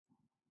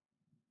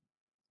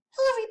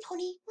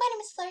Pony, my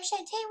name is Fluttershy,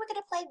 and today we're going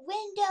to play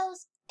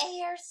Windows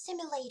Air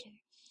Simulator.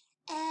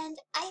 And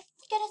I'm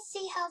going to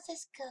see how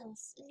this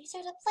goes. And these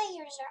are the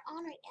players that are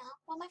on right now.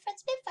 Well, my friend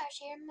Spitfire's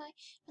here and my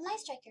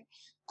Light Striker.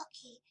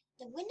 Okay,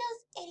 the Windows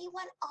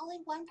 81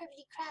 all-in-one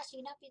perfectly crashed.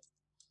 You can update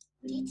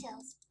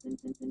details.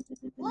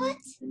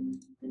 What?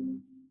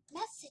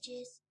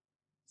 Messages.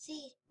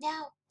 See,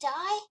 now,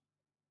 die?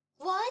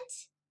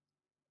 What?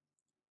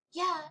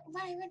 Yeah, I'm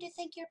not even to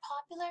think you're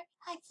popular.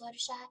 Hi,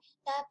 Fluttershy.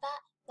 Blah,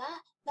 blah,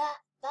 blah, blah,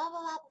 blah, blah,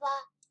 blah,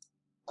 blah.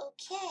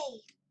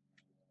 Okay.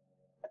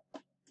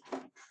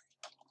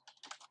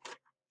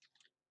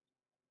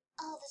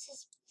 Oh, this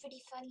is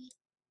pretty funny.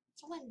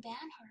 Someone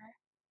ban her.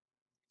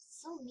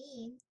 So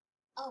mean.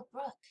 Oh,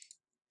 Brooke.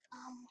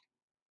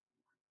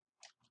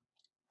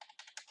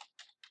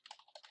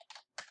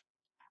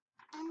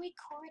 I'm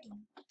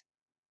recording.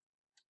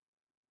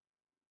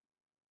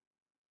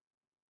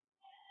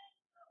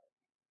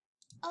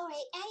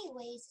 Alright,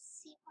 anyways,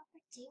 let's see what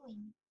we're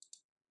doing.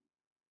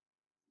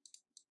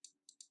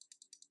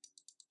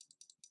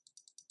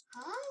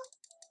 Huh?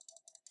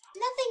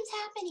 Nothing's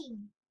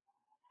happening.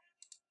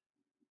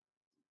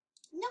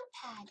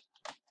 Notepad.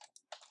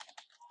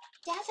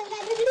 That's a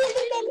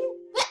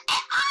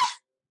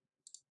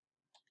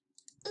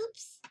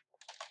oops.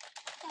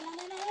 La la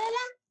la la la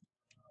la.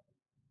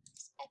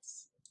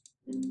 X.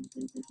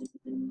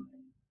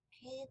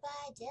 Created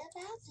by Dev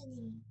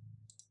Anthony.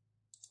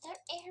 Start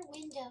Air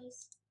Windows.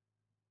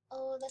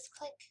 Oh, let's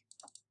click.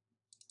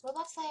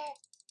 Roblox Layer.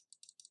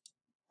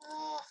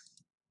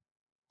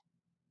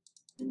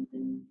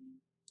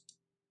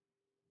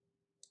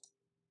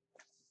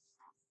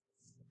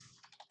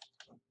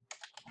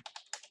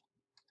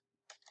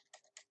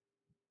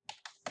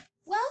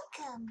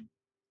 Welcome.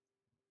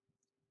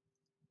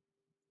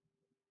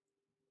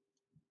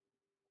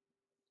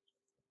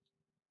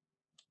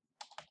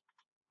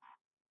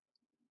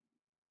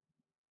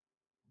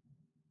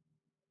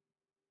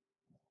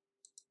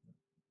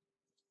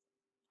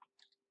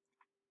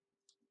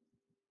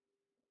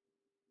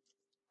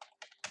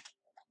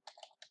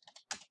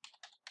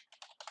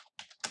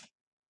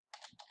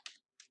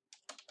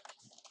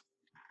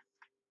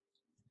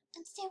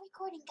 I'm still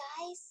recording,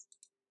 guys.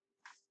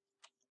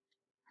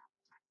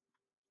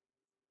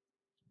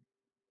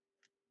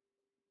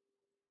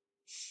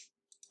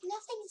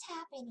 Nothing's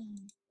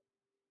happening.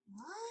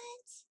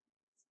 What?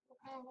 The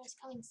programmer is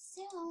coming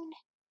soon.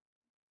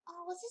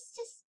 Oh, was this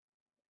just...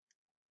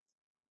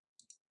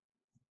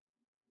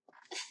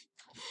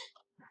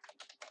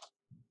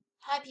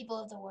 Hi, people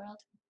of the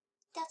world.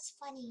 That's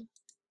funny.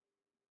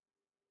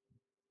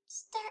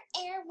 Start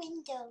Air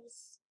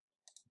Windows.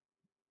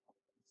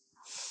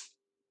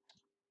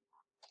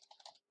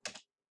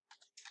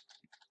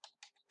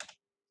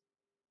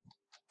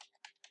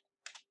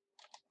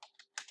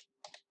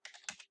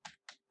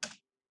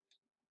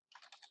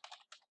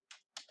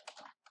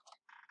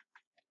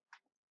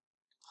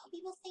 Oh,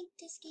 people think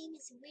this game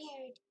is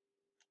weird.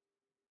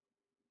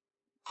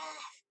 I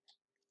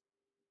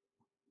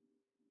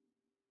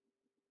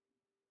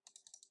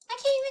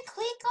can't even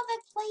click on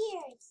the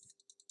players.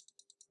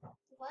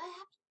 What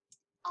happened?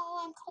 Oh,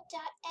 I'm called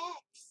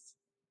 .x.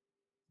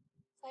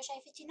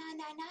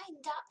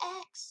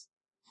 Fluttershy5999.x.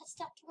 That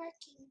stopped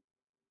working.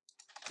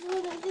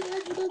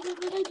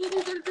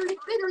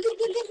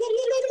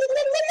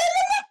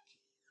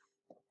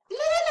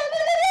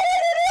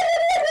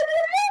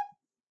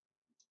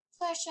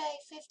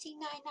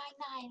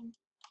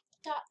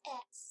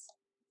 Fluttershy5999.x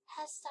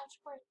has stopped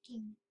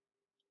working.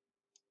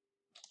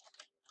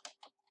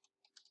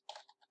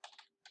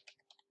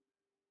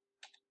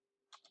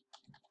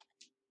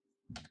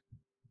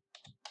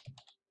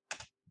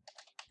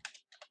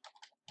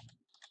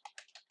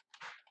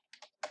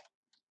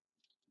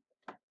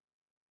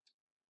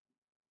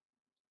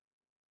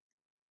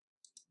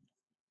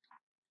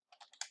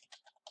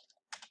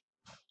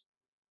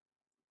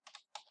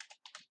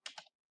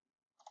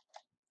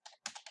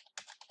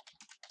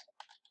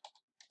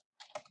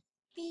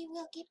 We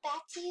will get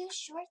back to you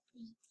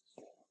shortly.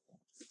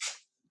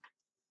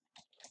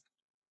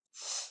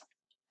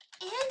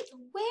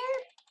 And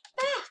we're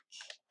back.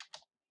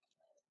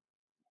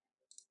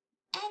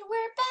 And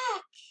we're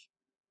back.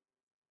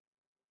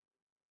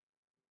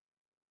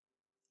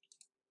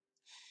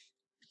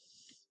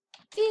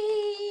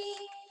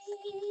 Beep.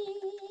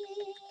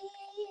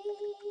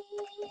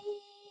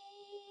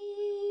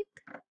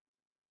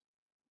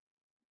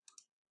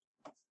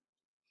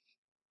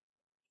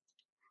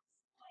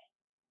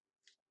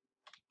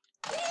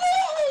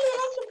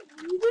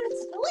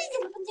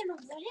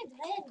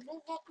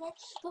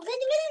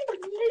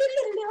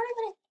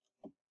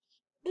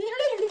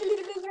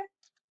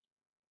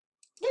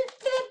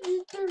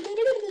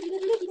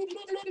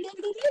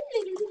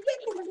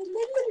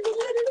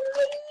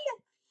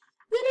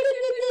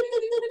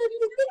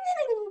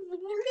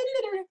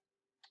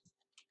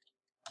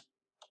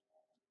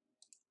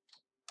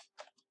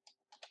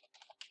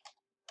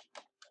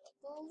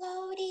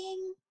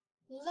 Loading,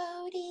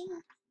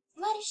 loading,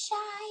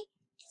 Fluttershy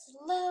is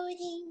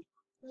loading,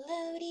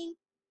 loading,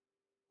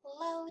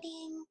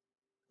 loading,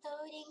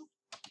 Loading.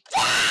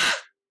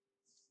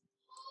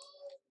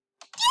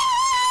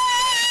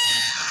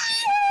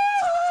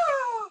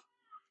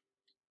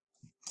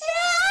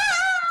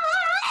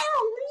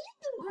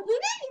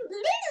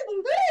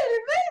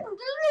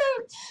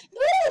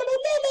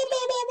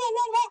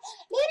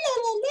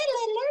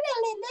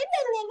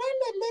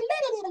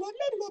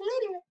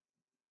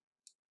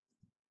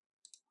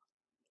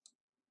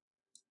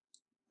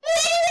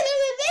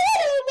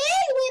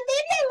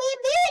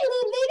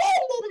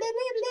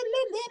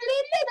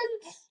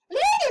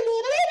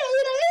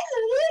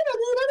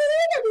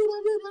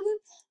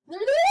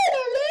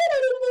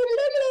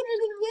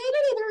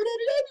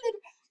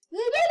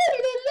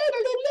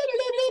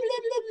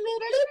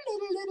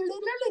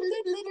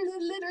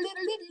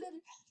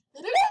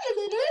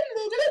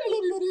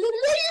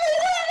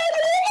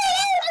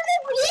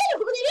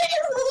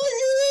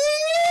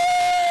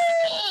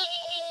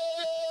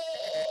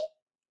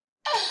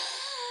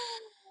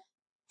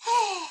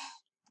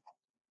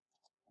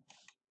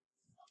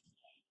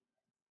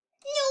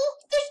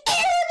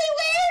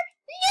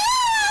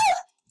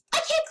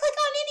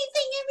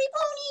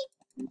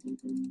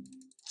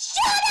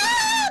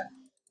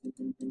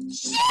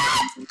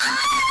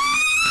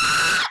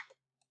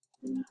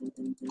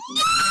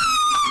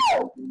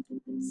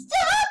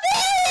 Stop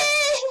it!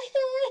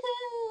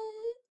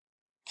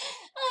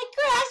 I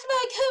crashed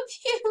my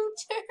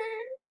computer.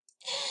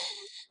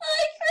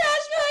 I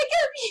crashed my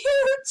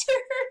computer.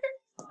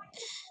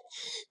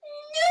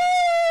 No!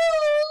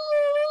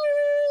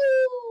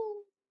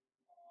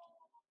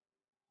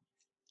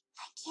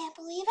 I can't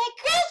believe I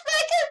crashed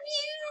my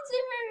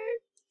computer.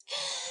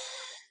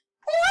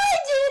 Why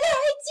did I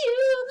do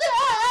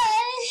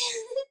that?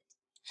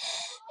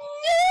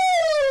 No!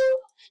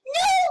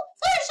 No!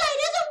 Fluttershy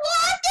doesn't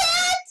want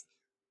that!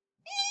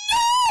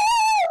 No!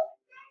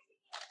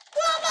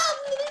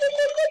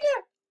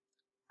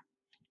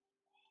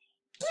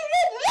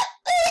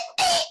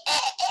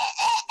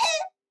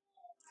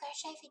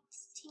 Fluttershy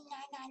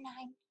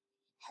 15999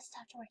 has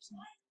stopped working.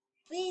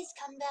 Please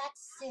come back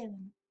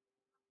soon.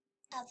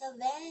 At the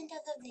end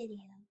of the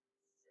video.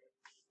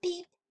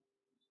 Beep.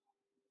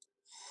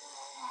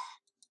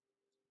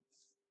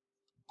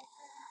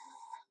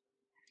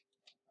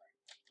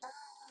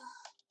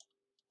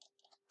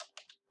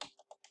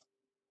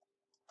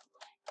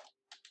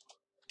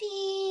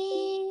 Beep.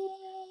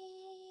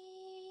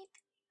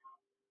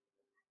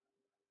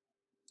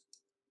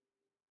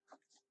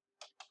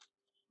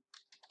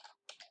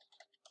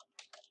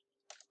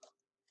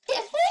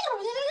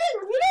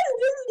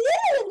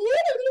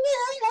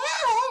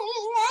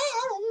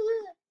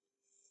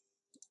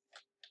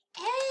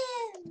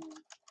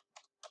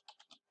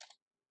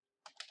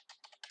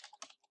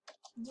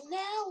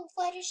 Now,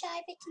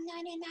 Fluttershy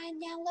 5999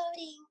 now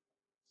loading.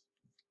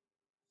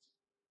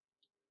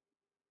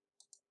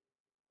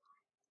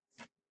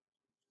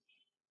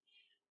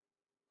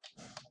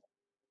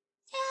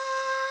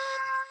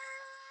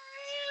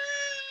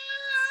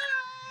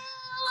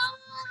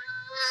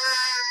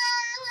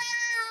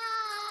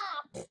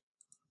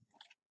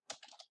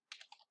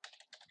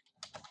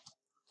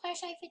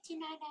 Fluttershy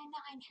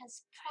 5999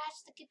 has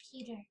crashed the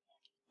computer,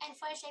 and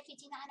Fluttershy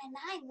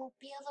 5999 won't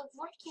be able to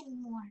work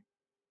anymore.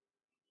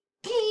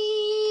 Beep!